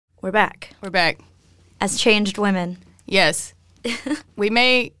We're back We're back. as changed women. Yes. we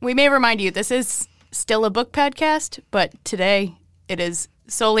may remind you, this is still a book podcast, but today it is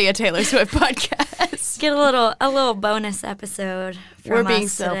solely a Taylor Swift podcast. Get a little bonus episode from We're being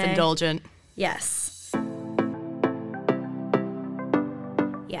us today. self-indulgent. Yes.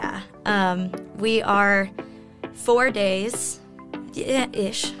 Yeah. We are 4 days,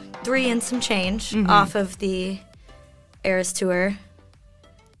 ish, 3 and some change off of the Eras Tour.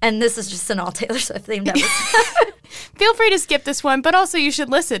 And this is just an all Taylor Swift themed episode. Feel free to skip this one, but also you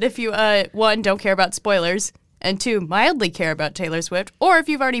should listen if you, 1, don't care about spoilers, and 2, mildly care about Taylor Swift, or if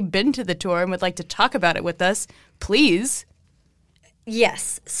you've already been to the tour and would like to talk about it with us, please.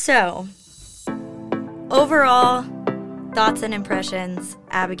 Yes. So, overall, thoughts and impressions,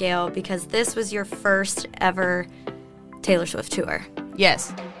 Abigail, because this was your first ever Taylor Swift tour.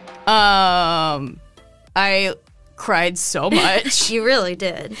 Yes. I cried so much. You really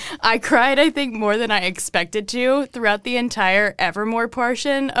did. I cried, I think, more than I expected to throughout the entire Evermore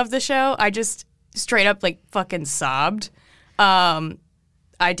portion of the show. I just straight up, fucking sobbed. I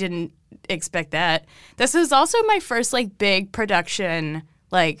didn't expect that. This was also my first, big production,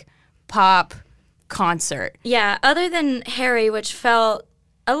 pop concert. Yeah, other than Harry, which felt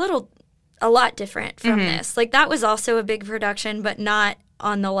a lot different from this. That was also a big production, but not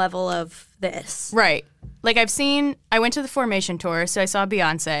on the level of this. Right. I went to the Formation tour, so I saw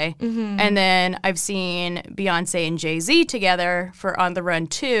Beyonce, and then I've seen Beyonce and Jay-Z together for On the Run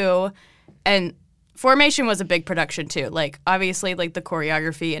 2, and Formation was a big production too. Obviously, the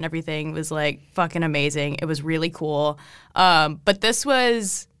choreography and everything was, fucking amazing. It was really cool. But this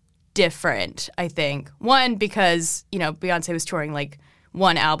was different, I think. One, because, Beyonce was touring,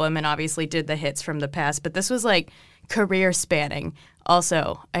 one album and obviously did the hits from the past, but this was, career spanning.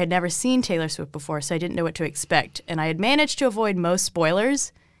 Also, I had never seen Taylor Swift before, so I didn't know what to expect. And I had managed to avoid most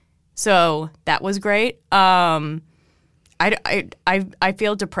spoilers, so that was great. I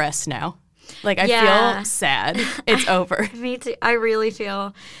feel depressed now. I feel sad. It's over. Me too. I really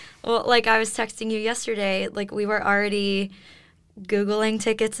feel, well, I was texting you yesterday, we were already Googling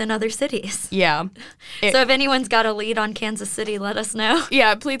tickets in other cities. Yeah. So if anyone's got a lead on Kansas City, let us know.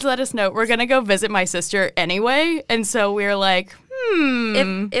 Yeah, please let us know. We're going to go visit my sister anyway, and so we're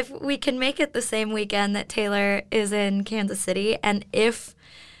If we can make it the same weekend that Taylor is in Kansas City, and if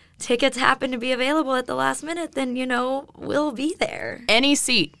tickets happen to be available at the last minute, then, we'll be there. Any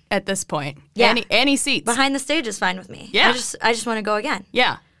seat at this point. Yeah. Any seats. Behind the stage is fine with me. Yeah. I just want to go again.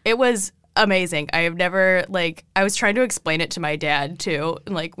 Yeah. It was amazing. I have never, I was trying to explain it to my dad, too.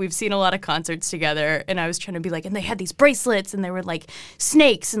 And, we've seen a lot of concerts together, and I was trying to be and they had these bracelets, and they were,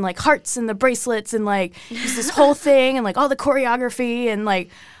 snakes and, hearts in the bracelets, and, it was this whole thing, and, all the choreography, and, I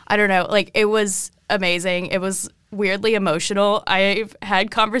don't know. It was amazing. It was weirdly emotional. I've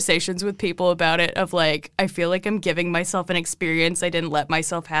had conversations with people about it of, I feel like I'm giving myself an experience I didn't let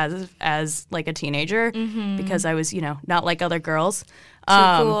myself have as a teenager because I was, not like other girls. Too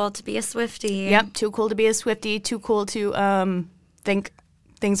cool to be a Swiftie. Yep, too cool to be a Swiftie, too cool to think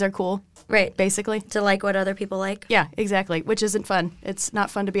things are cool. Right. Basically. To like what other people like. Yeah, exactly, which isn't fun. It's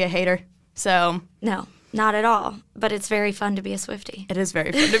not fun to be a hater, so. No, not at all, but it's very fun to be a Swiftie. It is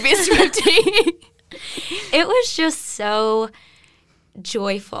very fun to be a Swiftie. It was just so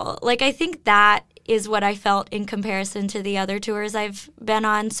joyful. I think that is what I felt in comparison to the other tours I've been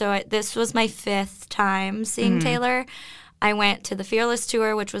on. So this was my 5th time seeing Taylor. I went to the Fearless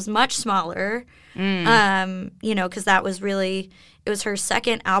tour, which was much smaller, because that was really, it was her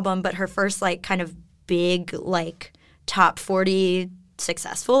second album, but her first, kind of big, top 40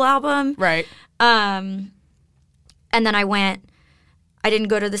 successful album. Right. And then I didn't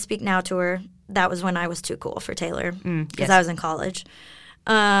go to the Speak Now tour. That was when I was too cool for Taylor because I was in college.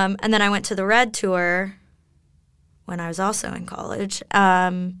 And then I went to the Red tour when I was also in college.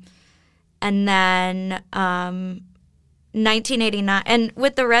 And then 1989. And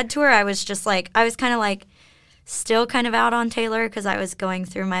with the Red tour, I was just I was kind of still kind of out on Taylor because I was going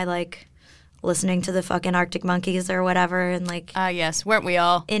through my listening to the fucking Arctic Monkeys or whatever and yes, weren't we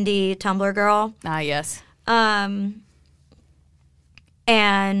all? Indie Tumblr girl. Yes.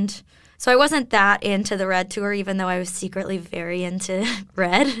 And so I wasn't that into the Red tour, even though I was secretly very into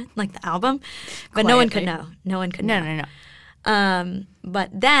Red, the album. But no one could know. No one could know. No.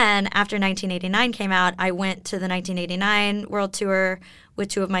 But then after 1989 came out, I went to the 1989 World Tour with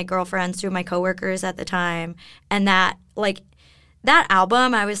 2 of my girlfriends, 2 of my coworkers at the time. And that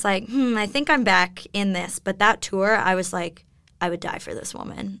album, I was I think I'm back in this. But that tour, I was I would die for this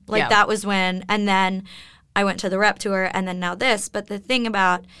woman. That was when, and then I went to the Rep tour and then now this. But the thing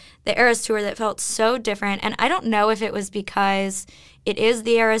about the Eras tour that felt so different, and I don't know if it was because it is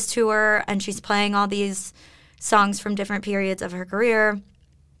the Eras tour and she's playing all these songs from different periods of her career,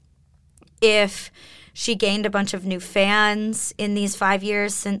 if she gained a bunch of new fans in these 5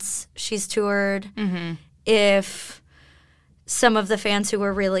 years since she's toured, if some of the fans who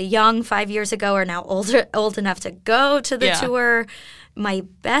were really young 5 years ago are now old enough to go to the tour. My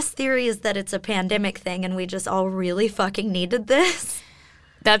best theory is that it's a pandemic thing and we just all really fucking needed this.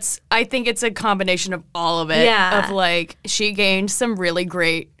 I think it's a combination of all of it. Yeah. Of like, she gained some really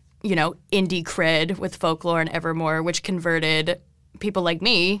great, indie cred with Folklore and Evermore, which converted people like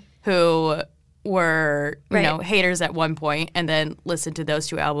me who were, haters at one point and then listened to those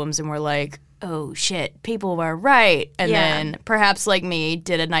 2 albums and were like, oh shit, people were right. And then perhaps like me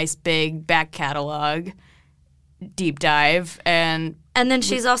did a nice big back catalog deep dive and then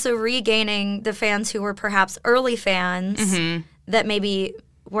she's also regaining the fans who were perhaps early fans that maybe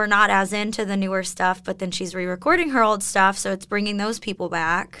were not as into the newer stuff, but then she's re-recording her old stuff, so it's bringing those people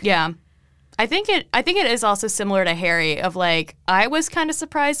back. Yeah. I think it is also similar to Harry of like, I was kind of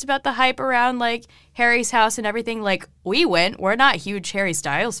surprised about the hype around like Harry's house and everything. Like, we're not huge Harry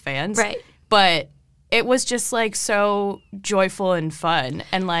Styles fans. Right. But it was just like so joyful and fun.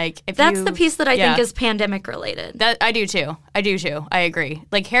 And like, that's the piece that I think is pandemic related. That I do too. I agree.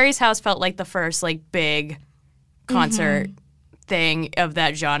 Like, Harry's house felt like the first like big concert thing of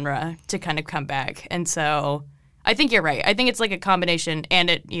that genre to kind of come back. And so I think you're right. I think it's like a combination, and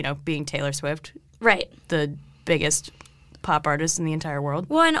it, being Taylor Swift. Right. The biggest pop artist in the entire world.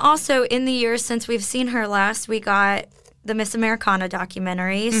 Well, and also in the years since we've seen her last, we got the Miss Americana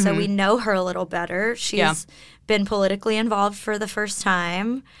documentary, so we know her a little better. She's been politically involved for the first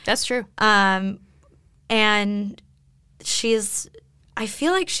time. That's true. And I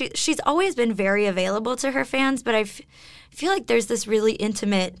feel like she's always been very available to her fans, but I feel like there's this really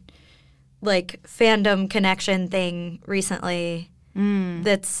intimate, like, fandom connection thing recently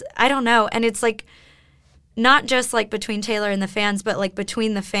that's, I don't know, and it's like not just like between Taylor and the fans, but like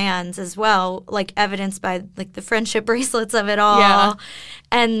between the fans as well, like evidenced by like the friendship bracelets of it all. Yeah.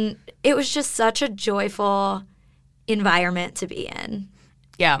 And it was just such a joyful environment to be in.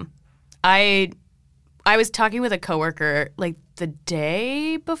 Yeah. I was talking with a coworker like the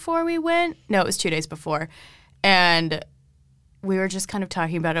day before we went. No, it was 2 days before. And we were just kind of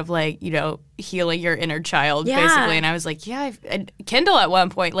talking about healing your inner child, basically. And I was like, and Kendall at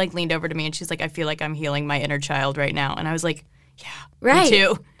one point like leaned over to me and she's like, I feel like I'm healing my inner child right now. And I was like, me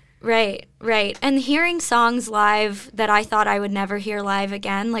too. Right. And hearing songs live that I thought I would never hear live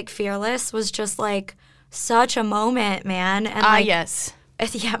again, like Fearless, was just like such a moment, man. And yes.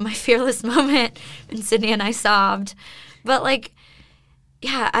 Yeah, my Fearless moment. And Sydney and I sobbed. But like,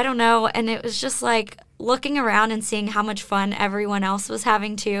 yeah, I don't know. And it was just like looking around and seeing how much fun everyone else was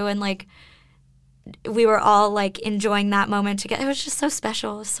having too. And like, we were all like enjoying that moment together. It was just so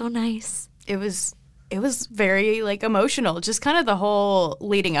special. It was so nice. It was very like emotional, just kind of the whole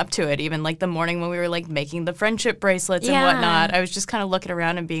leading up to it, even like the morning when we were like making the friendship bracelets and whatnot. I was just kind of looking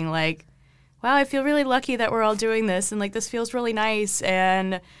around and being like, wow, I feel really lucky that we're all doing this and like this feels really nice.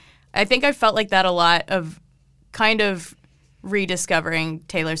 And I think I felt like that a lot of kind of rediscovering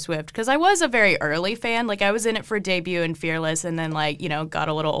Taylor Swift, because I was a very early fan. Like, I was in it for debut and Fearless, and then like, got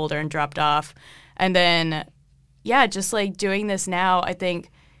a little older and dropped off. And then just like doing this now, I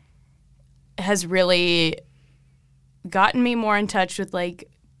think has really gotten me more in touch with like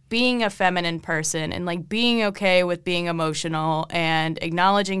being a feminine person and like being okay with being emotional and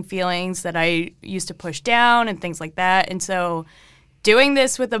acknowledging feelings that I used to push down and things like that. And so doing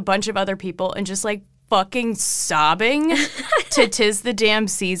this with a bunch of other people and just like fucking sobbing to 'Tis the Damn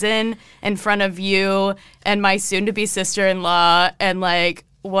Season in front of you and my soon-to-be sister-in-law and like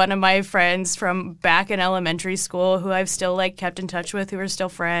one of my friends from back in elementary school who I've still like kept in touch with, who are still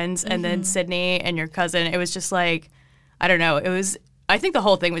friends, and then Sydney and your cousin. It was just like, I don't know. I think the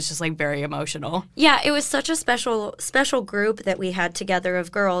whole thing was just like very emotional. Yeah, it was such a special group that we had together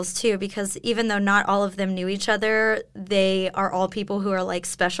of girls too, because even though not all of them knew each other, they are all people who are like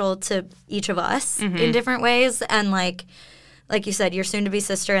special to each of us in different ways. And like you said, your soon-to-be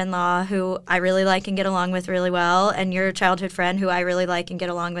sister-in-law, who I really like and get along with really well, and your childhood friend, who I really like and get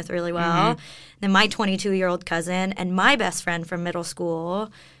along with really well, and then my 22-year-old cousin, and my best friend from middle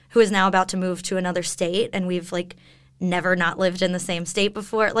school, who is now about to move to another state, and we've like never not lived in the same state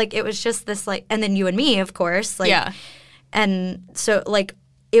before. Like, it was just this like, and then you and me, of course. Like, yeah. And so like,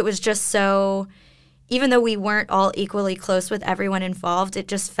 it was just so, even though we weren't all equally close with everyone involved, it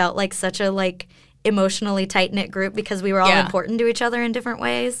just felt like such a like emotionally tight-knit group because we were all important to each other in different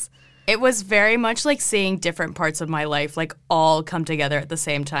ways. It was very much like seeing different parts of my life like all come together at the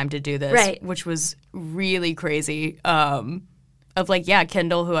same time to do this, Right. which was really crazy. Of like, yeah,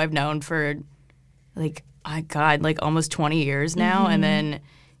 Kendall, who I've known for like, like almost 20 years now, and then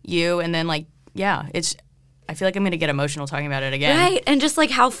you, and then like, yeah, I feel like I'm going to get emotional talking about it again. Right. And just like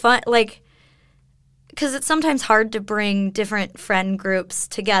how fun, like, because it's sometimes hard to bring different friend groups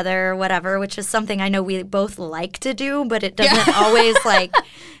together or whatever, which is something I know we both like to do, but it doesn't always both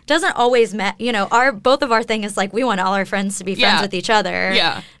of our thing is like we want all our friends to be friends with each other.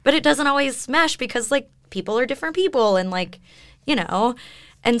 Yeah. But it doesn't always mesh because like people are different people and like,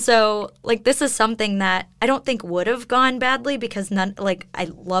 and so like this is something that I don't think would have gone badly because I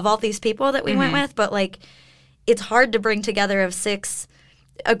love all these people that we went with, but like it's hard to bring together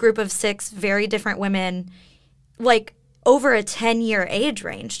a group of 6 very different women, like over a 10-year age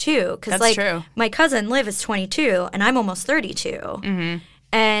range too. Because like true. my cousin Liv is 22 and I'm almost 32,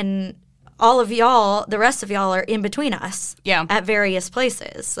 and all of y'all, the rest of y'all, are in between us. Yeah. At various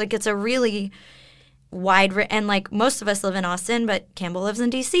places. Like it's a really wide and like most of us live in Austin, but Campbell lives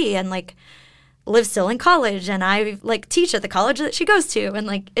in DC and like lives still in college, and I like teach at the college that she goes to, and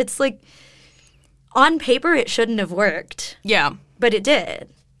like it's like on paper it shouldn't have worked. Yeah. But it did.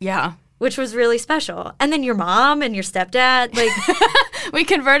 Yeah. Which was really special. And then your mom and your stepdad, like We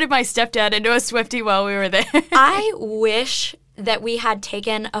converted my stepdad into a Swiftie while we were there. I wish that we had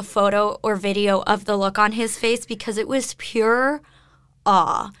taken a photo or video of the look on his face because it was pure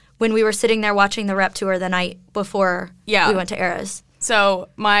awe when we were sitting there watching the rep tour the night before we went to Eras. So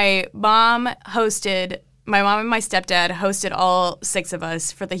my mom and my stepdad hosted all 6 of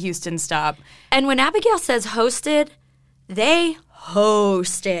us for the Houston stop. And when Abigail says hosted, they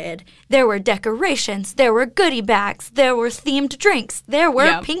hosted. There were decorations, there were goodie bags, there were themed drinks, there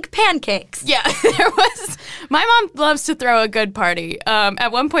were pink pancakes. Yeah, there was. My mom loves to throw a good party.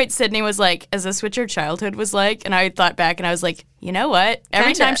 At one point, Sydney was like, "Is this what your childhood was like?" And I thought back and I was like, you know what?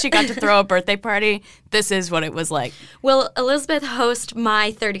 Every time she got to throw a birthday party, this is what it was like. Will Elizabeth host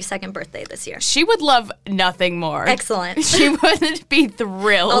my 32nd birthday this year? She would love nothing more. Excellent. She would be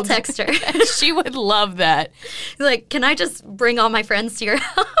thrilled. I'll text her. She would love that. Like, can I just bring all my friends to your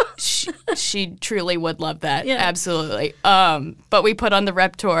house? She truly would love that. Yeah. Absolutely. But we put on the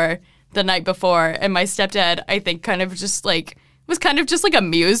rep tour the night before, and my stepdad, I think, was kind of just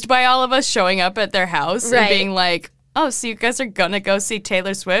amused by all of us showing up at their house and being like, "Oh, so you guys are gonna go see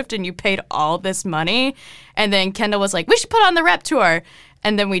Taylor Swift and you paid all this money?" And then Kendall was like, "We should put on the rep tour."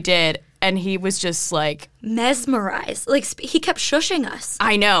 And then we did. And he was just like mesmerized. Like he kept shushing us.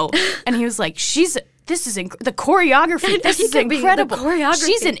 I know. And he was like, the choreography. This is incredible. The choreography.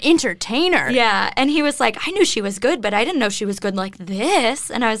 She's an entertainer. Yeah. And he was like, I knew she was good, but I didn't know she was good like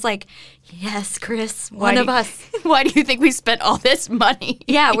this. And I was like, yes, Chris, one of us. Why do you think we spent all this money?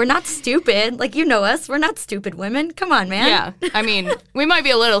 Yeah, we're not stupid. Like, you know us. We're not stupid women. Come on, man. Yeah. I mean, we might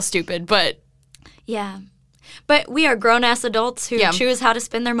be a little stupid, but. Yeah. But we are grown-ass adults who choose how to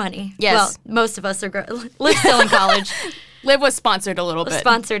spend their money. Yes. Well, most of us are Liv's still in college. Liv was sponsored a little bit.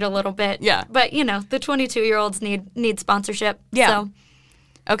 Sponsored a little bit. Yeah. But, the 22-year-olds need sponsorship. Yeah. So.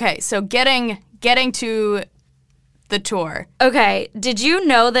 Okay, so getting to the tour. Okay, did you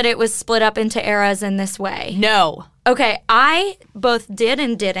know that it was split up into eras in this way? No. Okay, I both did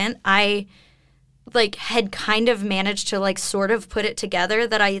and didn't. I had kind of managed to sort of put it together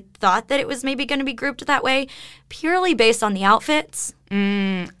that I thought that it was maybe going to be grouped that way purely based on the outfits.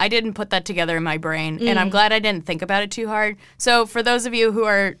 I didn't put that together in my brain, and I'm glad I didn't think about it too hard. So for those of you who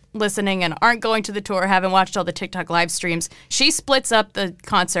are listening and aren't going to the tour, haven't watched all the TikTok live streams, she splits up the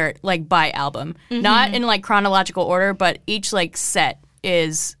concert by album. Not in chronological order, but each set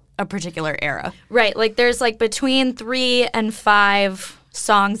is a particular era. Right, there's between 3 and 5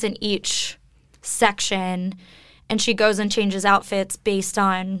 songs in each section, and she goes and changes outfits based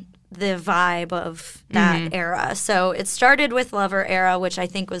on the vibe of that era. So it started with Lover era, which I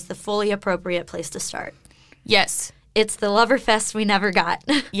think was the fully appropriate place to start. Yes. It's the Lover Fest we never got.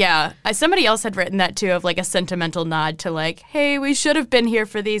 Yeah. Somebody else had written that too, of a sentimental nod to hey, we should have been here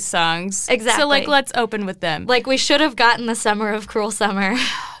for these songs. Exactly. So let's open with them. We should have gotten the Summer of Cruel Summer.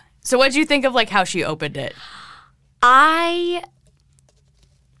 So what did you think of how she opened it?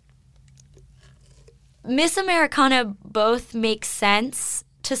 Miss Americana both makes sense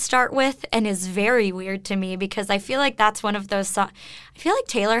to start with and is very weird to me because I feel like that's one of those songs. I feel like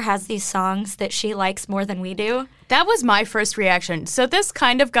Taylor has these songs that she likes more than we do. That was my first reaction. So this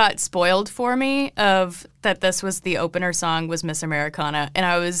kind of got spoiled for me of that this was the opener song was Miss Americana, and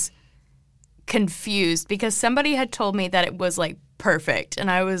I was confused because somebody had told me that it was perfect,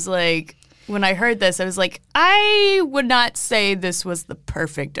 and I was like, when I heard this, I was like, I would not say this was the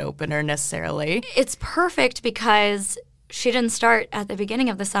perfect opener necessarily. It's perfect because she didn't start at the beginning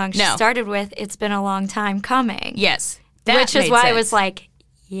of the song. She started with, "It's been a long time coming." Yes. Which is why I was like,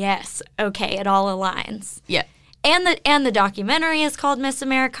 yes, okay, it all aligns. Yeah. And the documentary is called Miss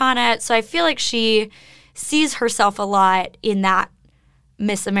Americana, so I feel like she sees herself a lot in that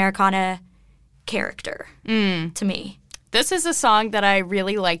Miss Americana character to me. This is a song that I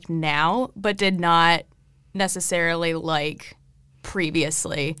really like now, but did not necessarily like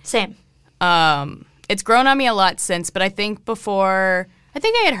previously. Same. It's grown on me a lot since, but I think I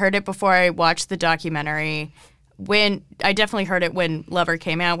had heard it before I watched the documentary. When I definitely heard it when Lover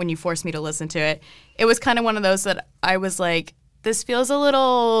came out, when you forced me to listen to it. It was kind of one of those that I was like, this feels a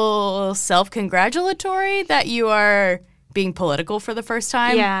little self-congratulatory that you are being political for the first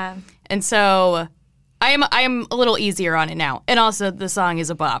time. Yeah. And so I am a little easier on it now. And also the song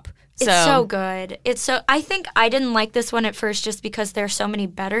is a bop. It's so good. I think I didn't like this one at first just because there's so many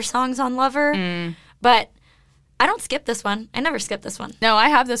better songs on Lover. But I don't skip this one. I never skip this one. No, I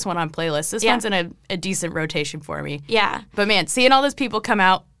have this one on playlist. This one's in a decent rotation for me. Yeah. But man, seeing all those people come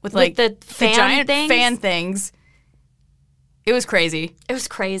out with like the giant things. fan things, it was crazy. It was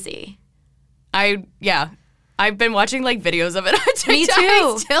crazy. I've been watching like videos of it on TikTok. Me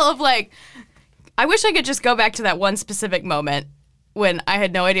too. Still of like, I wish I could just go back to that one specific moment when I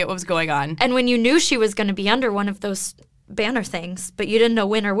had no idea what was going on. And when you knew she was going to be under one of those banner things, but you didn't know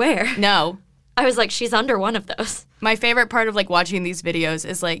when or where. No. I was like, she's under one of those. My favorite part of like watching these videos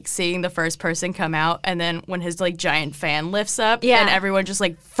is like seeing the first person come out and then when his like giant fan lifts up and everyone just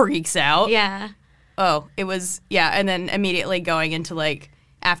like freaks out. Yeah. Oh, it was, and then immediately going into like,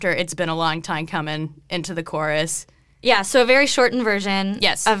 after "It's Been a Long Time Coming" into the chorus. Yeah, so a very shortened version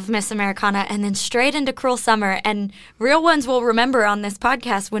Yes. of Miss Americana and then straight into Cruel Summer. And real ones will remember on this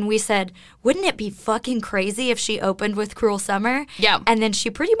podcast when we said, wouldn't it be fucking crazy if she opened with Cruel Summer? Yeah. And then she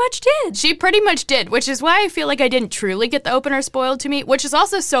pretty much did. She pretty much did, which is why I feel like I didn't truly get the opener spoiled to me, which is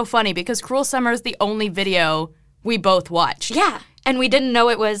also so funny because Cruel Summer is the only video we both watched. Yeah, and we didn't know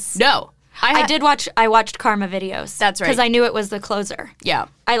it was... No. I watched Karma videos. That's right. Because I knew it was the closer. Yeah.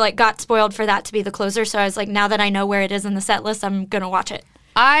 I like got spoiled for that to be the closer, so I was like, now that I know where it is in the set list, I'm going to watch it.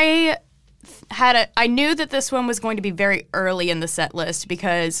 I knew that this one was going to be very early in the set list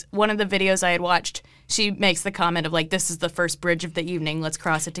because one of the videos I had watched, she makes the comment of like, this is the first bridge of the evening, let's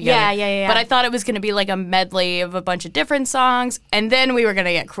cross it together. Yeah. But I thought it was going to be like a medley of a bunch of different songs, and then we were going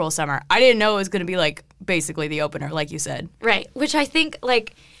to get Cruel Summer. I didn't know it was going to be like basically the opener, like you said. Right, which I think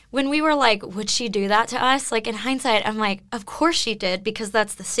like... When we were like, would she do that to us? Like, in hindsight, I'm like, of course she did, because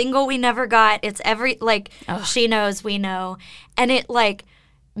that's the single we never got. It's she knows, we know. And it, like,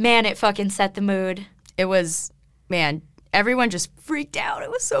 man, it fucking set the mood. It was, man, everyone just freaked out. It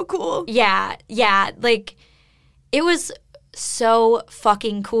was so cool. Yeah. Like, it was so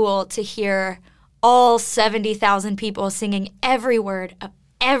fucking cool to hear all 70,000 people singing every word of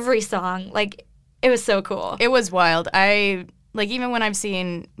every song. Like, it was so cool. It was wild. Like, even when I've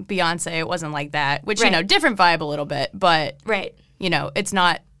seen Beyonce, it wasn't like that, which, Right. different vibe a little bit, but, Right. It's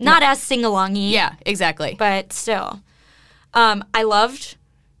not... Not as sing-along-y. Yeah, exactly. But still. I loved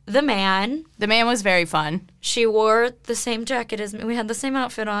the man. The man was very fun. She wore the same jacket as me. We had the same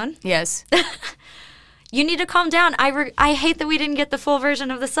outfit on. Yes. You need to calm down. I hate that we didn't get the full version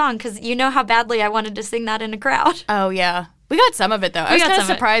of the song because you know how badly I wanted to sing that in a crowd. Oh, yeah. We got some of it, though. I was got kind of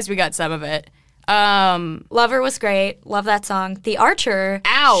some of it. surprised we got some of it. Lover was great. Love that song. The Archer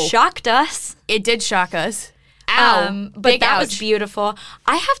Ow. shocked us. It did shock us. Ow. But Big that ouch. was beautiful.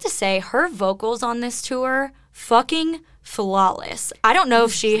 I have to say, her vocals on this tour, fucking flawless. I don't know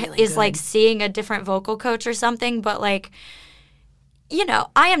if she is like seeing a different vocal coach or something, but like,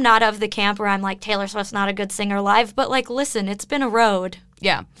 I am not of the camp where I'm like, Taylor Swift's not a good singer live, but like, listen, it's been a road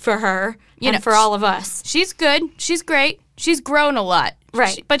Yeah. for her and for all of us. She's good. She's great. She's grown a lot.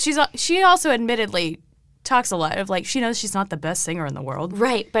 Right. But she also admittedly talks a lot of like, she knows she's not the best singer in the world.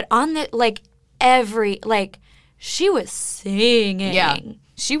 Right, but on the she was singing. Yeah.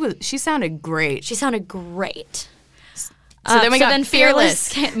 She sounded great. She sounded great. So then we got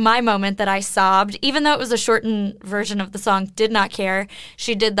Fearless. My moment that I sobbed, even though it was a shortened version of the song, did not care.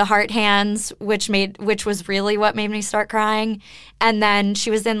 She did the heart hands, which was really what made me start crying. And then she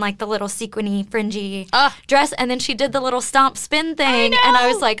was in like the little sequiny, fringy dress, and then she did the little stomp spin thing, and I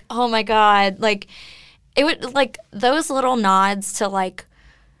was like, oh my god, like it would like those little nods to like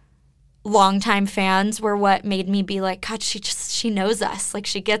longtime fans were what made me be like, God, she knows us, like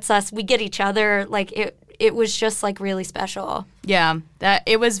she gets us, we get each other, like it was just like really special. Yeah, that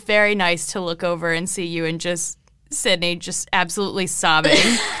it was very nice to look over and see you and just Sydney just absolutely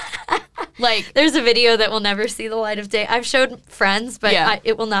sobbing. Like, there's a video that will never see the light of day. I've showed friends, but Yeah.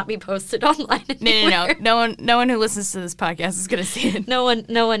 it will not be posted online anywhere. No one who listens to this podcast is gonna see it. No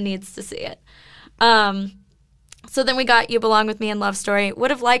one needs to see it. So then we got You Belong With Me and Love Story. Would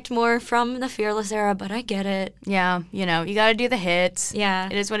have liked more from the Fearless era, but I get it. Yeah, you gotta do the hits. Yeah.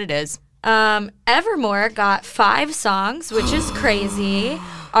 It is what it is. Evermore got 5 songs, which is crazy.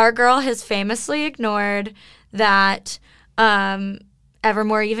 Our girl has famously ignored that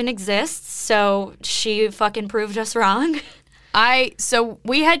Evermore even exists, so she fucking proved us wrong. So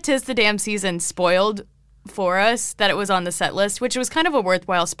we had 'Tis the Damn Season spoiled for us that it was on the set list, which was kind of a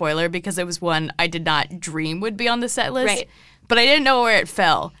worthwhile spoiler because it was one I did not dream would be on the set list. Right. But I didn't know where it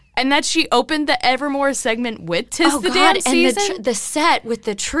fell. And that she opened the Evermore segment with 'Tis the Damn Season. And the set with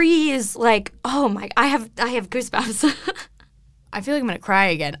the trees, like, oh my, I have goosebumps. I feel like I'm gonna cry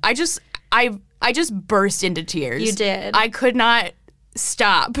again. I just burst into tears. You did. I could not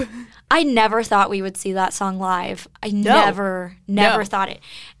stop. I never thought we would see that song live. I never thought it.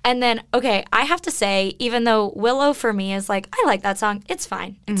 And then, okay, I have to say, even though Willow for me is like, I like that song. It's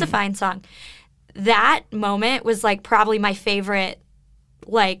fine. It's a fine song. That moment was like probably my favorite,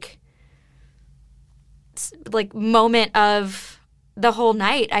 like moment of the whole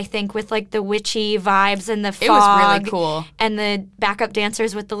night, I think, with like the witchy vibes and the fog. It was really cool. And the backup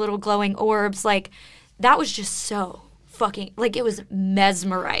dancers with the little glowing orbs. Like, that was just so fucking, like, it was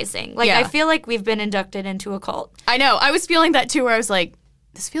mesmerizing. Like, Yeah. I feel like we've been inducted into a cult. I know. I was feeling that too, where I was like,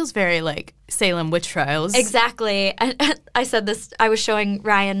 this feels very like Salem witch trials. Exactly. And I said this, I was showing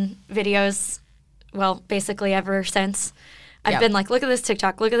Ryan videos, well, basically ever since. I've been like, look at this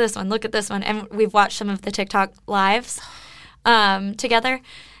TikTok, look at this one, look at this one. And we've watched some of the TikTok lives together.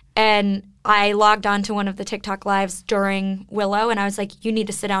 And I logged on to one of the TikTok lives during Willow, and I was like, you need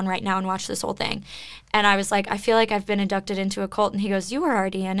to sit down right now and watch this whole thing. And I was like, I feel like I've been inducted into a cult. And he goes, you were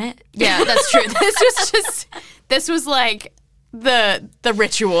already in it. Yeah, that's true. This was like the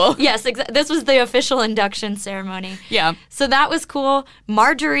ritual. Yes, this was the official induction ceremony. Yeah. So that was cool.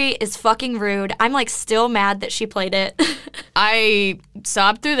 Marjorie is fucking rude. I'm like still mad that she played it. I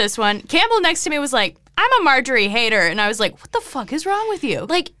sobbed through this one. Campbell next to me was like, I'm a Marjorie hater. And I was like, what the fuck is wrong with you?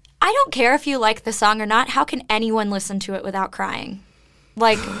 Like, I don't care if you like the song or not. How can anyone listen to it without crying?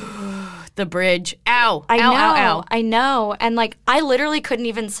 Like, the bridge. Ow. I ow, know. ow, ow. I know. And like, I literally couldn't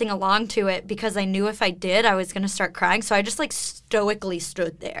even sing along to it because I knew if I did, I was going to start crying. So I just like stoically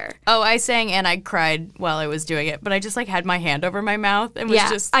stood there. Oh, I sang and I cried while I was doing it, but I just like had my hand over my mouth and was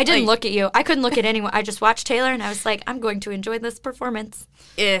just I didn't like, look at you. I couldn't look at anyone. I just watched Taylor and I was like, I'm going to enjoy this performance.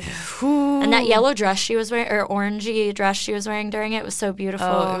 And that yellow dress she was wearing, or orangey dress she was wearing during it was so beautiful.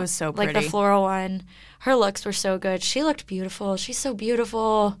 Oh, it was so pretty. Like the floral one. Her looks were so good. She looked beautiful. She's so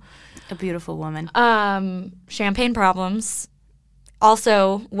beautiful. A beautiful woman. Champagne Problems.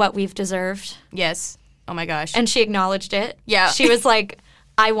 Also what we've deserved. Yes. Oh my gosh. And she acknowledged it. Yeah. She was like,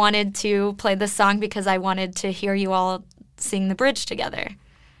 I wanted to play this song because I wanted to hear you all sing the bridge together.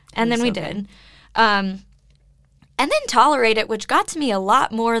 And then we did. And then Tolerate It, which got to me a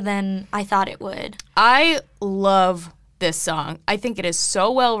lot more than I thought it would. I love this song. I think it is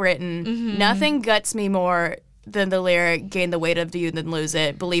so well written. Mm-hmm. Nothing guts me more than the lyric, gain the weight of you, then lose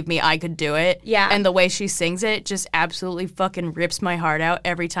it. Believe me, I could do it. Yeah. And the way she sings it just absolutely fucking rips my heart out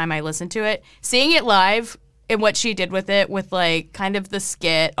every time I listen to it. Seeing it live and what she did with it, with like kind of the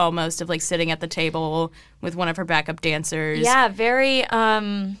skit almost of like sitting at the table with one of her backup dancers. Yeah, very,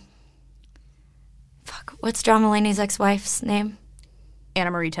 what's John Mulaney's ex-wife's name?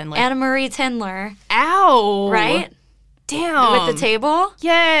 Anna Marie Tendler. Anna Marie Tendler. Ow. Right? Damn. With the table?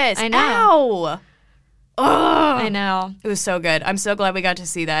 Yes. I know. Ow. Ugh. I know. It was so good. I'm so glad we got to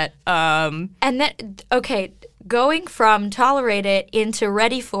see that. And then, okay, going from Tolerate It into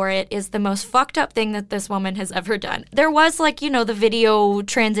Ready for It is the most fucked up thing that this woman has ever done. There was like, you know, the video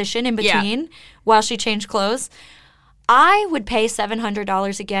transition in between while she changed clothes. I would pay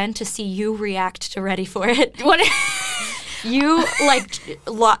 $700 again to see you react to Ready for It. What? You, like,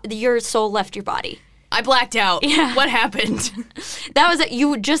 your soul left your body. I blacked out. Yeah. What happened? That was it. You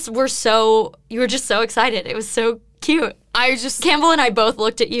were just so excited. It was so cute. Campbell and I both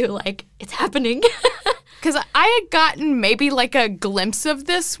looked at you like, it's happening. Because I had gotten maybe like a glimpse of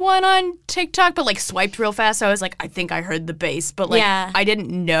this one on TikTok, but like swiped real fast. So I was like, I think I heard the bass, but like I didn't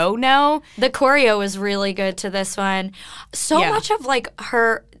know now. The choreo was really good to this one. So much of like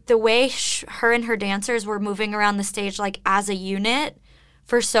the way her and her dancers were moving around the stage like as a unit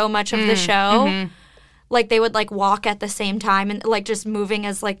for so much of the show. Mm-hmm. Like they would like walk at the same time and like just moving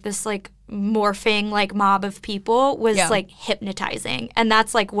as like this like morphing like mob of people was like hypnotizing. And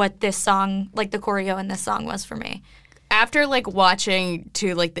that's like what this song, like the choreo in this song was for me. after like watching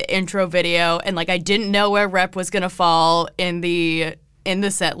to like the intro video and like I didn't know where Rep was gonna fall in the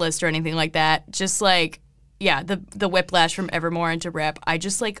set list or anything like that. Just like the whiplash from Evermore into Rep. I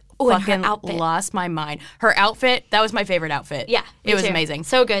just like fucking lost my mind. Her outfit, that was my favorite outfit. Yeah, it was amazing.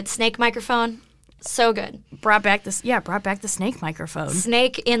 So good. Snake microphone, so good. Brought back the snake microphone.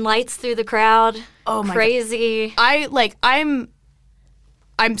 Snake in lights through the crowd. Oh my crazy. God.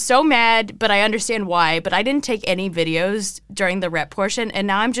 I'm so mad, but I understand why. But I didn't take any videos during the Rep portion, and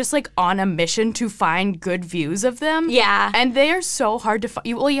now I'm just like on a mission to find good views of them. Yeah. And they are so hard to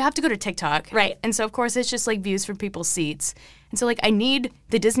find. Well, you have to go to TikTok. Right. And so, of course, it's just like views from people's seats. And so, like, I need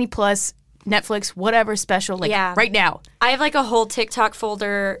the Disney Plus, Netflix, whatever special, like, right now. I have like a whole TikTok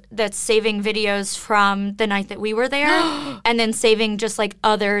folder that's saving videos from the night that we were there and then saving just like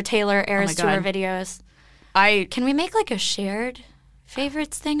other Taylor Eras Tour videos. Can we make like a shared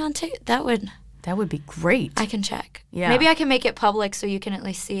favorites thing on TikTok? That would be great. I can check. Yeah. Maybe I can make it public so you can at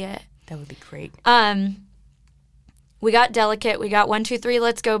least see it. That would be great. We got Delicate. We got 1, 2, 3,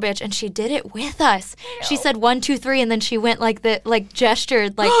 let's go, bitch. And she did it with us. She said 1, 2, 3, and then she went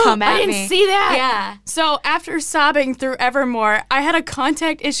gestured, come at me. I didn't see that. Yeah. So after sobbing through Evermore, I had a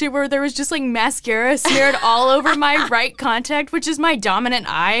contact issue where there was just like mascara smeared all over my right contact, which is my dominant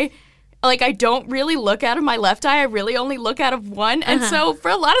eye. Like, I don't really look out of my left eye. I really only look out of one. And so for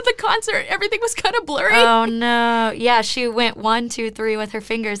a lot of the concert, everything was kind of blurry. Oh, no. Yeah, she went 1, 2, 3 with her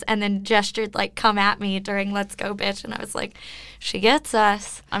fingers and then gestured, come at me during Let's Go, Bitch. And I was like, she gets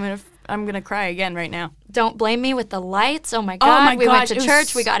us. I'm gonna cry again right now. Don't blame me with the lights. Oh, my God. We went to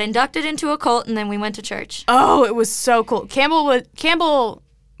church. We got inducted into a cult, and then we went to church. Oh, it was so cool. Campbell,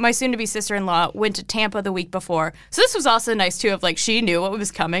 my soon-to-be sister-in-law, went to Tampa the week before. So this was also nice, too, of, she knew what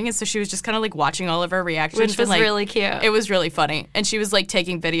was coming, and so she was just kind of, watching all of our reactions. Which was really cute. It was really funny. And she was,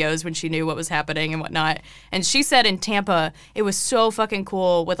 taking videos when she knew what was happening and whatnot. And she said in Tampa, it was so fucking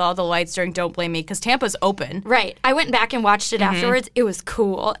cool with all the lights during Don't Blame Me, because Tampa's open. Right. I went back and watched it afterwards. It was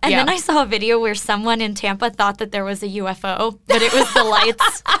cool. And then I saw a video where someone in Tampa thought that there was a UFO, but it was the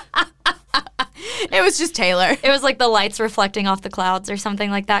lights. It was just Taylor. It was the lights reflecting off the clouds or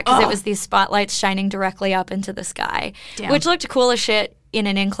something like that because it was these spotlights shining directly up into the sky, which looked cool as shit in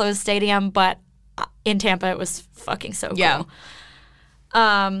an enclosed stadium, but in Tampa it was fucking so cool. Yeah.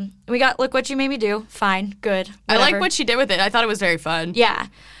 We got Look What You Made Me Do. Fine. Good. Whatever. I like what she did with it. I thought it was very fun. Yeah.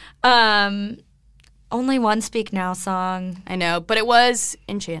 Only one Speak Now song. I know, but it was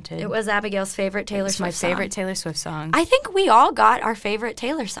Enchanted. It was Abigail's favorite Taylor Swift song. It's my favorite Taylor Swift song. I think we all got our favorite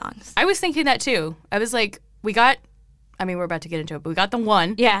Taylor songs. I was thinking that too. I was like, we're about to get into it, but we got the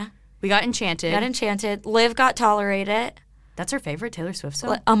one. Yeah. We got Enchanted. Liv got Tolerate It. That's her favorite Taylor Swift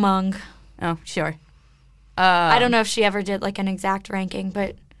song? Among. Oh, sure. I don't know if she ever did an exact ranking,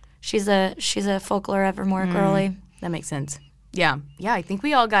 but she's a Folklore Evermore girly. That makes sense. Yeah. Yeah, I think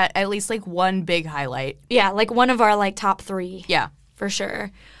we all got at least one big highlight. Yeah, one of our top 3. Yeah. For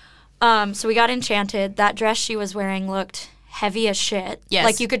sure. So we got Enchanted. That dress she was wearing looked heavy as shit.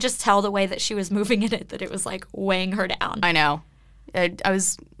 Yes. You could just tell the way that she was moving in it that it was weighing her down. I know. It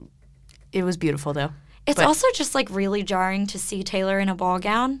was beautiful though. It's also just really jarring to see Taylor in a ball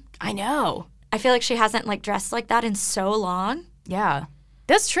gown. I know. I feel like she hasn't dressed like that in so long. Yeah.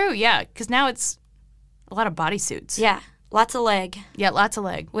 That's true, yeah, because now it's a lot of bodysuits. Yeah. Lots of leg. Yeah, lots of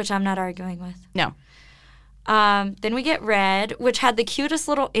leg. Which I'm not arguing with. No. Then we get Red, which had the cutest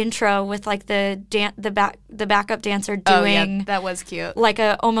little intro with the backup dancer doing. Oh, yeah, that was cute.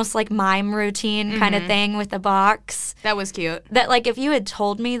 Almost mime routine kind of thing with the box. That was cute. That if you had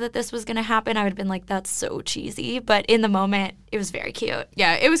told me that this was gonna happen, I would have been like, that's so cheesy. But in the moment, it was very cute.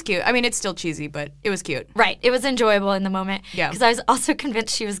 Yeah, it was cute. I mean, it's still cheesy, but it was cute. Right. It was enjoyable in the moment. Yeah. Because I was also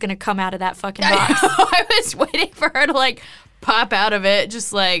convinced she was gonna come out of that fucking box. I was waiting for her to pop out of it,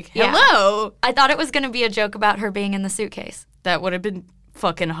 just hello. I thought it was going to be a joke about her being in the suitcase. That would have been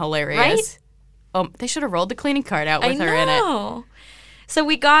fucking hilarious. Right? They should have rolled the cleaning cart out with her in it. So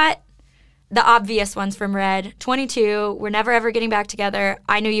we got the obvious ones from Red. 22, We're Never Ever Getting Back Together,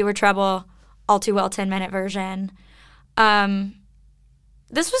 I Knew You Were Trouble, All Too Well 10-minute version.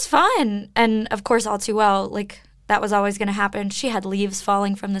 This was fun. And, of course, All Too Well, that was always going to happen. She had leaves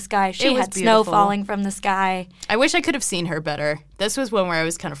falling from the sky. She had snow falling from the sky. I wish I could have seen her better. This was one where I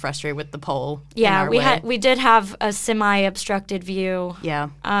was kind of frustrated with the pole. Yeah, we did have a semi-obstructed view. Yeah.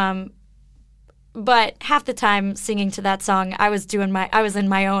 But half the time singing to that song, I was in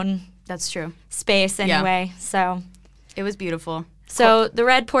my own. That's true. Space anyway. Yeah. So it was beautiful. So the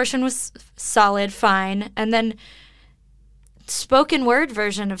Red portion was solid, fine, and then spoken word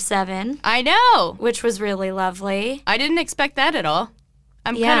version of 7. I know. Which was really lovely. I didn't expect that at all.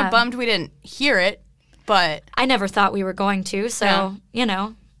 I'm kind of bummed we didn't hear it, but I never thought we were going to, so, Yeah. you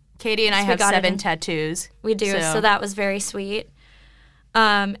know. Katie and I we have got it 7 in. tattoos. We do, so that was very sweet.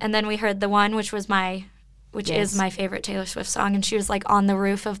 And then we heard The One, which is my favorite Taylor Swift song, and she was like on the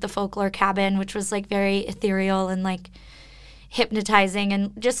roof of the Folklore cabin, which was like very ethereal and like hypnotizing,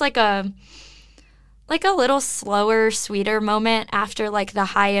 and just like a little slower, sweeter moment after like the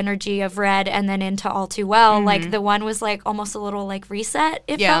high energy of Red and then into All Too Well. Like The One was like almost a little like reset.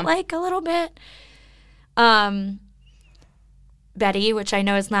 It felt like a little bit. Betty, which I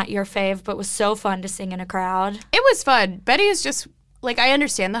know is not your fave, but was so fun to sing in a crowd. It was fun. Betty is just, like, I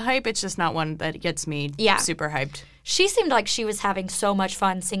understand the hype. It's just not one that gets me super hyped. She seemed like she was having so much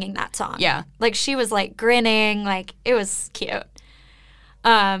fun singing that song. Yeah. Like, she was, like, grinning. Like, it was cute.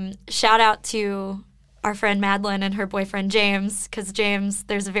 Shout out to our friend Madeline and her boyfriend James, because James,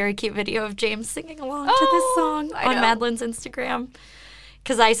 there's a very cute video of James singing along to this song on Madeline's Instagram.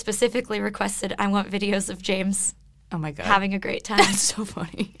 Because I specifically requested, I want videos of James having a great time. That's so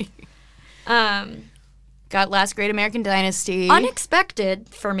funny. Got Last Great American Dynasty. Unexpected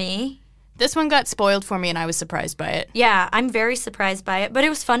for me. This one got spoiled for me, and I was surprised by it. Yeah, I'm very surprised by it, but it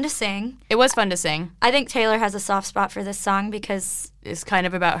was fun to sing. It was fun to sing. I think Taylor has a soft spot for this song because... It's kind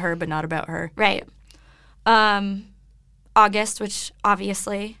of about her, but not about her. Right. August, which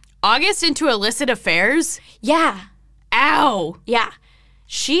obviously... August into illicit affairs? Yeah. Ow! Yeah.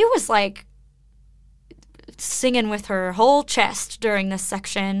 She was, like, singing with her whole chest during this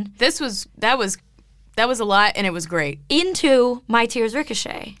section. That was a lot, and it was great. Into My Tears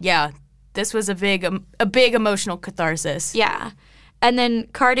Ricochet. Yeah. This was a big emotional catharsis. Yeah. And then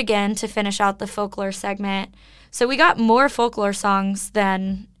Cardigan to finish out the folklore segment. So we got more folklore songs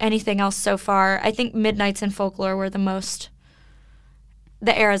than anything else so far. I think Midnights and Folklore were the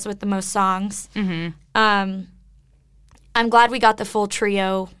eras with the most songs. Mm-hmm. I'm glad we got the full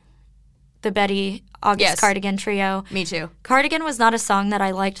trio, the Betty, August, Cardigan trio. Me too. Cardigan was not a song that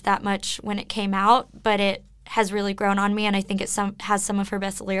I liked that much when it came out, but it has really grown on me, and I think it has some of her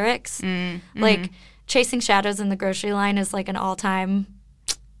best lyrics. Mm-hmm. Like, Chasing Shadows in the Grocery Line is like an all-time...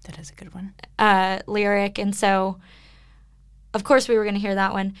 That is a good one. Lyric, and so, of course, we were going to hear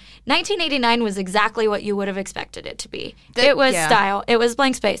that one. 1989 was exactly what you would have expected it to be. It was Style. It was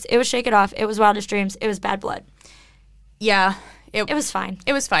Blank Space. It was Shake It Off. It was Wildest Dreams. It was Bad Blood. Yeah. It was fine.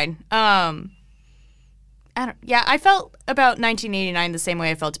 It was fine. I felt about 1989 the same way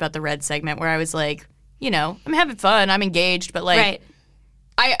I felt about the Red segment, where I was like, you know, I'm having fun, I'm engaged, but like, right.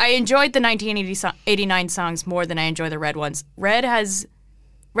 I enjoyed the 1989 songs more than I enjoy the Red ones. Red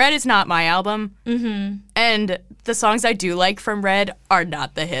is not my album, and the songs I do like from Red are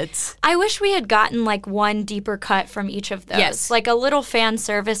not the hits. I wish we had gotten like one deeper cut from each of those. Yes. Like a little fan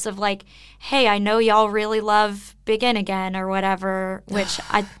service of like, hey, I know y'all really love Begin Again or whatever, which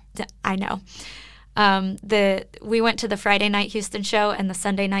I know. We went to the Friday night Houston show, and the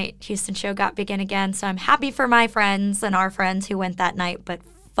Sunday night Houston show got Begin Again, so I'm happy for my friends and our friends who went that night, but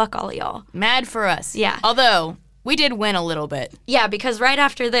fuck all of y'all. Mad for us. Yeah. Although, we did win a little bit. Yeah, because right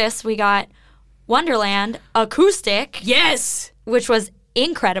after this, we got Wonderland Acoustic. Yes! Which was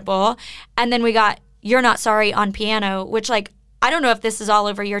incredible. And then we got You're Not Sorry on piano, which, like, I don't know if this is all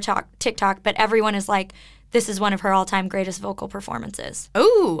over your TikTok, but everyone is like, this is one of her all-time greatest vocal performances.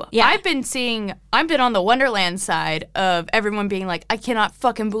 Ooh. Yeah. I've been on the Wonderland side of everyone being like, I cannot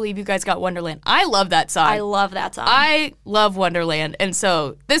fucking believe you guys got Wonderland. I love that song. I love that song. I love Wonderland. And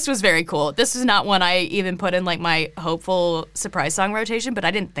so this was very cool. This is not one I even put in like my hopeful surprise song rotation, but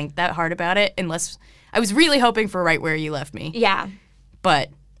I didn't think that hard about it unless I was really hoping for Right Where You Left Me. Yeah. But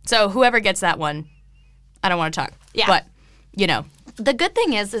so whoever gets that one, I don't want to talk. Yeah. But, you know. The good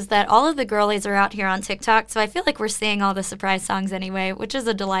thing is that all of the girlies are out here on TikTok, so I feel like we're seeing all the surprise songs anyway, which is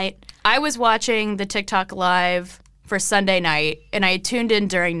a delight. I was watching the TikTok live for Sunday night, and I tuned in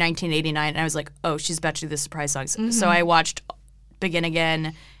during 1989, and I was like, oh, she's about to do the surprise songs. Mm-hmm. So I watched Begin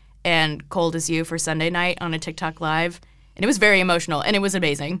Again and Cold As You for Sunday night on a TikTok live, and it was very emotional, and it was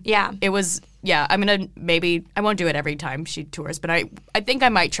amazing. Yeah. It was, I'm going to I won't do it every time she tours, but I think I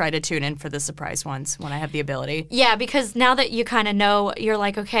might try to tune in for the surprise ones when I have the ability. Yeah, because now that you kind of know, you're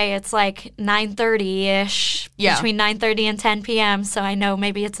like, okay, it's like 9:30-ish, between 9:30 and 10 p.m., so I know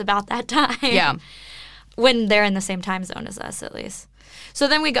maybe it's about that time. Yeah. When they're in the same time zone as us, at least. So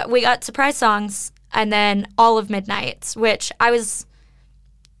then we got surprise songs, and then All of Midnights, which I was...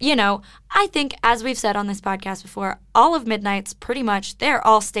 You know, I think, as we've said on this podcast before, All of Midnights, pretty much, they're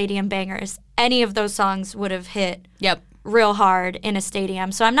all stadium bangers. Any of those songs would have hit real hard in a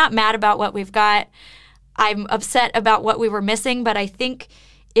stadium. So I'm not mad about what we've got. I'm upset about what we were missing, but I think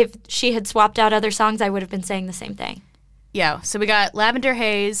if she had swapped out other songs, I would have been saying the same thing. Yeah, so we got Lavender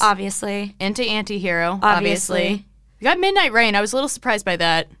Haze, Obviously. Into Antihero, Obviously. obviously. We got Midnight Rain. I was a little surprised by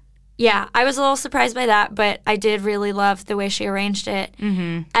that. Yeah, I was a little surprised by that, but I did really love the way she arranged it.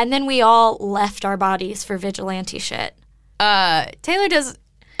 Mm-hmm. And then we all left our bodies for vigilante shit. Taylor does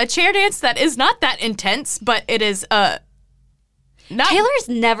a chair dance that is not that intense, but it is not. Taylor's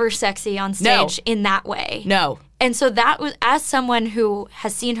never sexy on stage in that way. No. And so that was, as someone who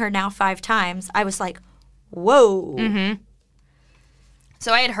has seen her now 5 times, I was like, whoa. Mm-hmm.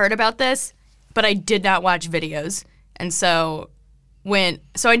 So I had heard about this, but I did not watch videos. And so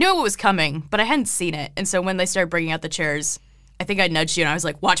I knew it was coming, but I hadn't seen it. And so when they started bringing out the chairs, I think I nudged you and I was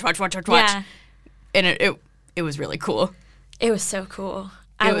like, watch. Yeah. And it was really cool. It was so cool.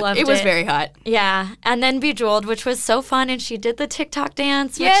 I loved it. It was very hot. Yeah. And then Bejeweled, which was so fun. And she did the TikTok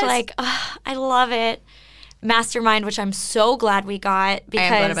dance, Yes. which I love it. Mastermind, which I'm so glad we got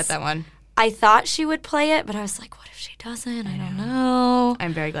because I am glad about that one. I thought she would play it, but I was like, what if she doesn't? I don't know.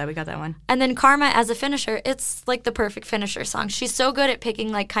 I'm very glad we got that one. And then Karma as a finisher, it's like the perfect finisher song. She's so good at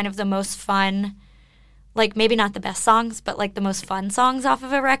picking like kind of the most fun, like maybe not the best songs, but like the most fun songs off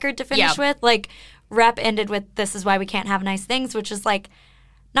of a record to finish with. Like Rep ended with This Is Why We Can't Have Nice Things, which is like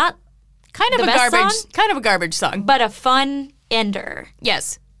not Kind of the a best garbage song, kind of a garbage song. but a fun ender.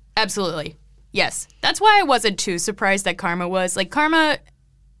 Yes. Absolutely. Yes. That's why I wasn't too surprised that Karma was. Like Karma,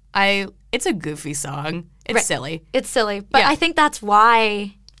 it's a goofy song. It's Right. silly. It's silly, but Yeah. I think that's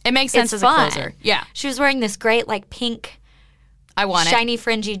why It makes sense it's as fun. a closer. Yeah. She was wearing this great like pink I want it. shiny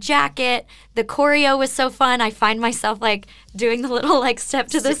fringy jacket. The choreo was so fun. I find myself like doing the little like step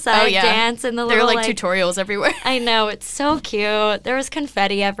to the side dance and the There little are like tutorials everywhere. I know, it's so cute. There was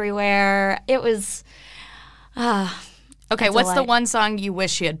confetti everywhere. It was Okay, That's a what's the delight. one song you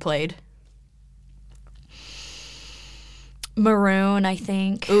wish she had played? Maroon, I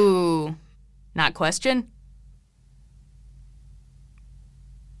think. Ooh, not Question?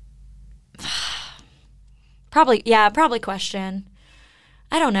 Probably Question.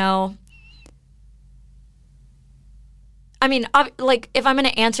 I don't know. I mean, like if I'm going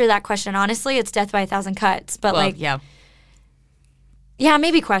to answer that question honestly, it's Death by a Thousand Cuts, but Well, like yeah. yeah,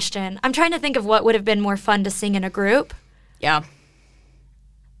 maybe Question. I'm trying to think of what would have been more fun to sing in a group. Yeah.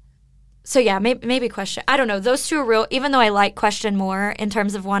 So yeah, maybe Question. I don't know. Those two are real. Even though I like Question more in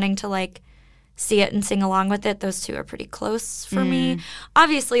terms of wanting to like see it and sing along with it, those two are pretty close for me.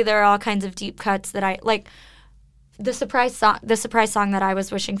 Obviously, there are all kinds of deep cuts that I like. The surprise song that I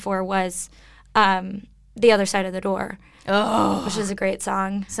was wishing for was "The Other Side of the Door," which is a great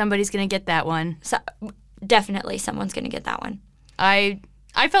song. Somebody's going to get that one. So definitely, someone's gonna get that one. I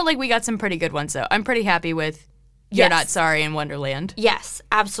felt like we got some pretty good ones, though. I'm pretty happy with You're Yes. Not Sorry in Wonderland. Yes,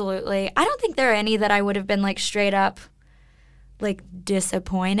 absolutely. I don't think there are any that I would have been like straight up like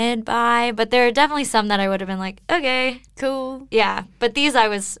disappointed by, but there are definitely some that I would have been like, okay, Cool. yeah. But these I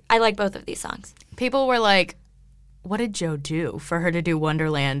like both of these songs. People were like, what did Joe do for her to do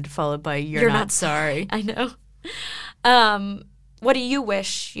Wonderland followed by You're Not Sorry? I know. What do you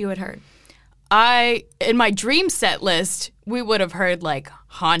wish you had heard? In my dream set list, we would have heard like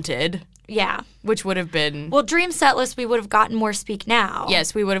Haunted, Yeah. which would have been, Well, Dream Set List, we would have gotten more Speak Now.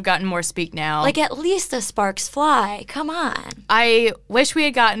 yes, we would have gotten more Speak Now. Like at least a Sparks Fly. Come on. I wish we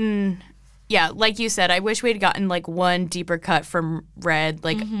had gotten, yeah, like you said, I wish we had gotten like one deeper cut from Red,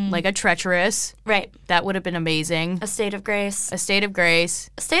 like a Treacherous. Right. That would have been amazing. A State of Grace. A State of Grace.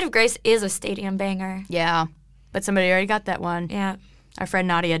 A State of Grace is a stadium banger. Yeah. But somebody already got that one. Yeah. Our friend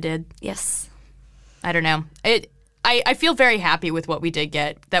Nadia did. Yes. I don't know. I feel very happy with what we did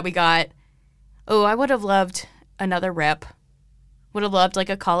get. That we got. Oh, I would have loved another Rep. Would have loved like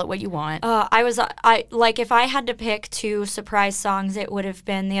a Call It What You Want. I like if I had to pick 2 surprise songs, it would have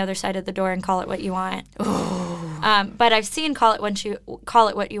been The Other Side of the Door and Call It What You Want. But I've seen Call It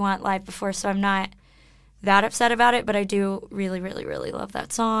What You Want live before, so I'm not that upset about it. But I do really, really, really love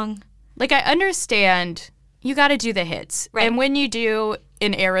that song. Like I understand you got to do the hits, Right. and when you do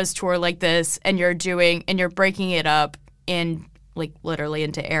an Eras tour like this, and you're breaking it up in like literally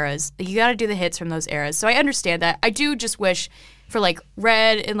into eras, you got to do the hits from those eras. So I understand that. I do just wish for like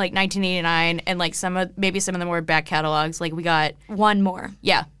Red in like 1989 and like maybe some of the more back catalogs, like we got One more.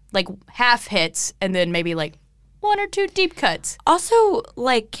 yeah, like half hits and then maybe like 1 or 2 deep cuts. Also,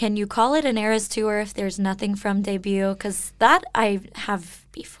 like, can you call it an Eras tour if there's nothing from debut? Because that I have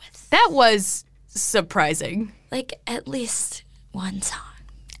beef with. That was surprising. Like, at least one song.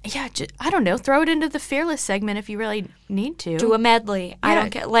 Yeah, I don't know. Throw it into the Fearless segment if you really need to. Do a medley. I Yeah.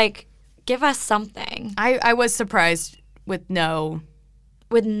 don't get, like, give us something. I was surprised with no,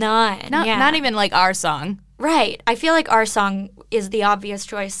 With none. Yeah. not even like our song. Right. I feel like our song is the obvious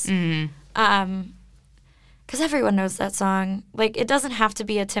choice. Because because everyone knows that song. Like, it doesn't have to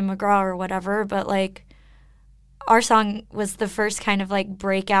be a Tim McGraw or whatever, but, like, our song was the first kind of, like,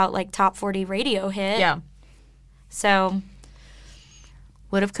 breakout, like, top 40 radio hit. Yeah. So.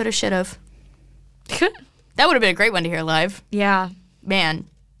 Would've, could've, should've. That would have been a great one to hear live. Yeah. Man.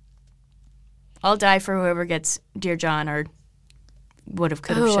 I'll die for whoever gets Dear John or would've,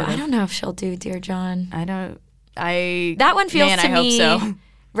 could've, should've. I don't know if she'll do Dear John. That one feels to me I hope so.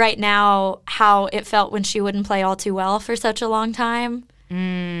 right now how it felt when she wouldn't play All Too Well for such a long time.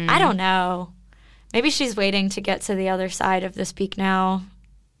 I don't know. Maybe she's waiting to get to the other side of the Speak Now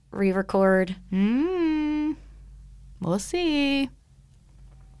re-record. We'll see.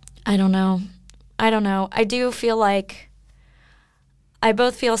 I don't know. I do feel like I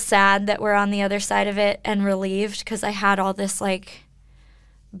both feel sad that we're on the other side of it and relieved because I had all this, like,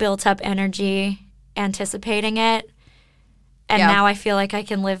 built up energy anticipating it. And now I feel like I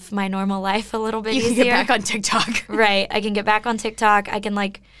can live my normal life a little bit easier. You can get back on TikTok. Right. I can get back on TikTok. I can,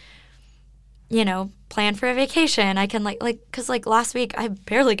 like, you know, plan for a vacation. I can, because, like, last week I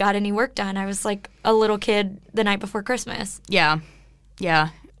barely got any work done. I was, like, a little kid the night before Christmas. Yeah. Yeah.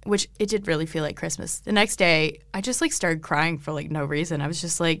 Which it did really feel like Christmas. The next day, I just, like, started crying for, like, no reason. I was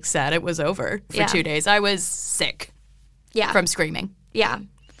just, like, sad it was over for 2 days. I was sick. Yeah. From screaming. Yeah.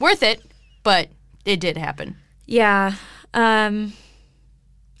 Worth it, but it did happen. Yeah. It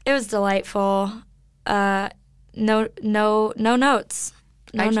was delightful. No notes. No notes.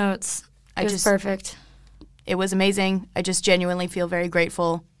 It was perfect. It was amazing. I just genuinely feel very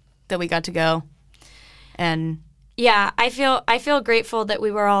grateful that we got to go. And yeah, I feel grateful that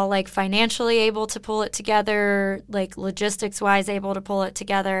we were all, like, financially able to pull it together, like, logistics-wise able to pull it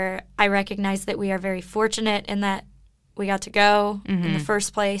together. I recognize that we are very fortunate in that we got to go in the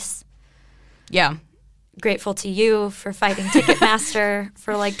first place. Yeah. Grateful to you for fighting Ticketmaster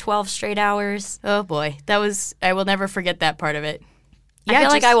for, like, 12 straight hours. Oh, boy. I will never forget that part of it. Yeah, I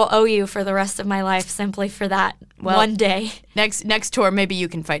feel like I will owe you for the rest of my life simply for that one day. Next tour, maybe you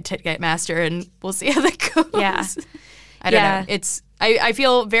can fight Ticketmaster, and we'll see how that goes. Yeah. I don't know. I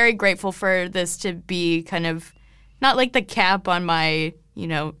feel very grateful for this to be kind of not like the cap on my, you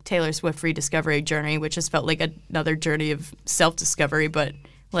know, Taylor Swift rediscovery journey, which has felt like another journey of self-discovery, but,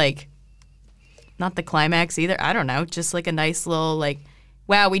 like, not the climax either. I don't know. Just, like, a nice little, like,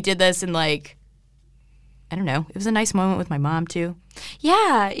 wow, we did this, and, like, I don't know. It was a nice moment with my mom, too.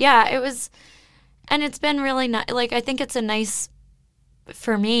 Yeah, it was, and it's been really nice. Like, I think it's a nice,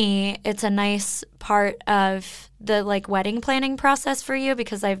 for me, it's a nice part of the, like, wedding planning process for you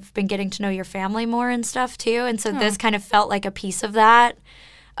because I've been getting to know your family more and stuff, too. And so this kind of felt like a piece of that,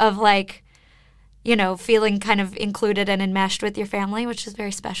 of, like, you know, feeling kind of included and enmeshed with your family, which is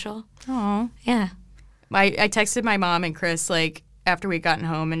very special. Oh. Yeah. I texted my mom and Chris, like, after we'd gotten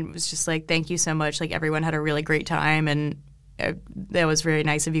home and was just like, thank you so much. Like, everyone had a really great time, and that was very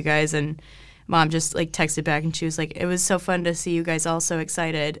nice of you guys. And Mom just, like, texted back, and she was like, it was so fun to see you guys all so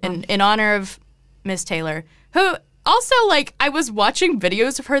excited. And in honor of Miss Taylor, who also, like, I was watching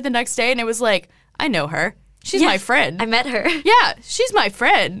videos of her the next day, and it was like, I know her. She's my friend. I met her. Yeah, she's my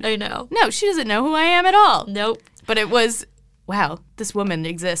friend. I know. No, she doesn't know who I am at all. Nope. But it was, wow, this woman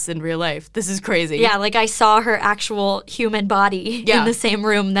exists in real life. This is crazy. Yeah, like, I saw her actual human body in the same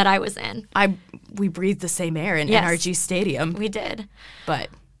room that I was in. We breathed the same air in NRG Stadium. We did. But,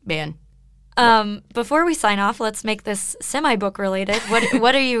 man. Before we sign off, let's make this semi-book related.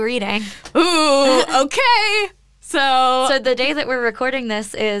 What are you reading? Ooh, okay. So the day that we're recording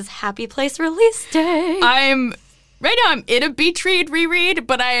this is Happy Place release day. Right now, I'm in a beach reread,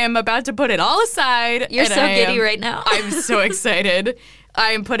 but I am about to put it all aside. You're so giddy right now. I'm so excited.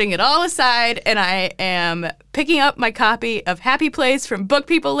 I am putting it all aside, and I am picking up my copy of Happy Place from Book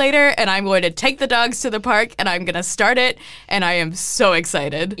People later, and I'm going to take the dogs to the park, and I'm going to start it, and I am so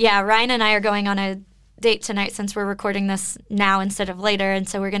excited. Yeah, Ryan and I are going on a date tonight since we're recording this now instead of later, and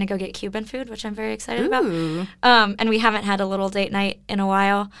so we're going to go get Cuban food, which I'm very excited about. And we haven't had a little date night in a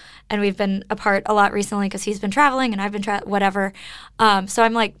while, and we've been apart a lot recently because he's been traveling and I've been whatever. So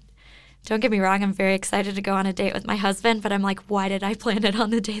I'm like, don't get me wrong, I'm very excited to go on a date with my husband, but I'm like, why did I plan it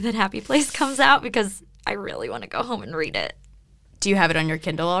on the day that Happy Place comes out? Because I really want to go home and read it. Do you have it on your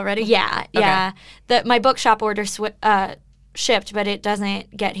Kindle already? Yeah, yeah. My bookshop order shipped, but it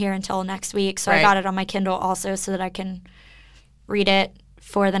doesn't get here until next week. So I got it on my Kindle also so that I can read it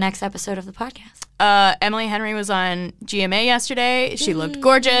for the next episode of the podcast. Emily Henry was on GMA yesterday. She looked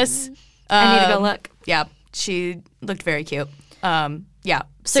gorgeous. I need to go look. Yeah, she looked very cute. Yeah.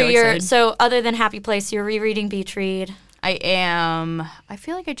 So other than Happy Place, you're rereading Beach Read. I am. I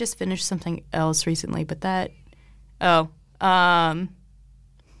feel like I just finished something else recently, but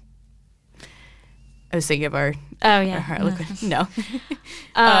I was thinking of our Oh, yeah. Harlequin. No.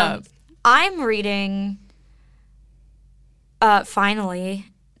 I'm reading, finally,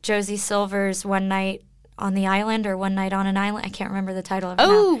 Josie Silver's One Night on the Island or One Night on an Island. I can't remember the title of it now.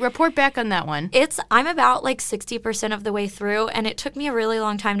 Oh, report back on that one. I'm about like 60% of the way through, and it took me a really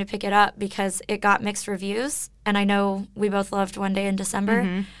long time to pick it up because it got mixed reviews, and I know we both loved One Day in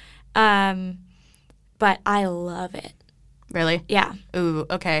December. But I love it. Really? Yeah. Ooh,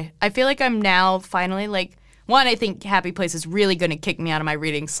 okay. I feel like I'm now finally like, one, I think Happy Place is really going to kick me out of my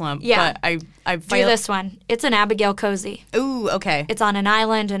reading slump. Yeah. But I Do feel this one. It's an Abigail Cozy. Ooh, okay. It's on an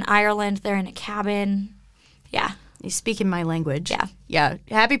island in Ireland. They're in a cabin. Yeah. You speak in my language. Yeah. Yeah.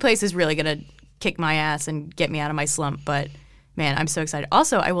 Happy Place is really going to kick my ass and get me out of my slump. But man, I'm so excited.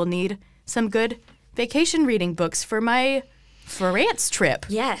 Also, I will need some good vacation reading books for my France trip.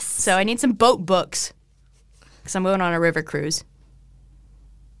 Yes. So I need some boat books because I'm going on a river cruise.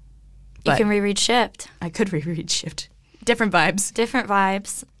 You But can reread Shipped. I could reread Shift. Different vibes. Different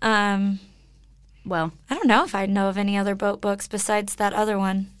vibes. Well, I don't know if I know of any other boat books besides that other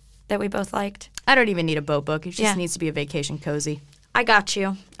one that we both liked. I don't even need a boat book. It just Yeah. needs to be a vacation cozy. I got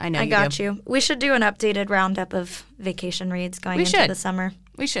you. I know I you got do. you. We should do an updated roundup of vacation reads going We into should. the summer.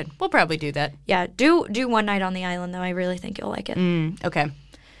 We should. We'll probably do that. Yeah, do One Night on the Island, though. I really think you'll like it. Okay.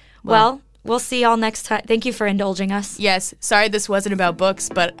 Well, we'll see y'all next time. Thank you for indulging us. Yes. Sorry this wasn't about books,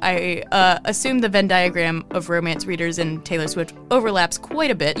 but I assume the Venn diagram of romance readers and Taylor Swift overlaps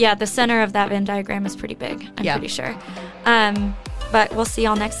quite a bit. Yeah, the center of that Venn diagram is pretty big, I'm Yeah. pretty sure. But we'll see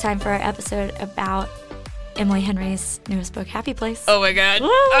y'all next time for our episode about Emily Henry's newest book, Happy Place. Oh my god.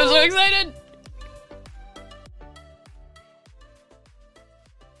 I'm so excited.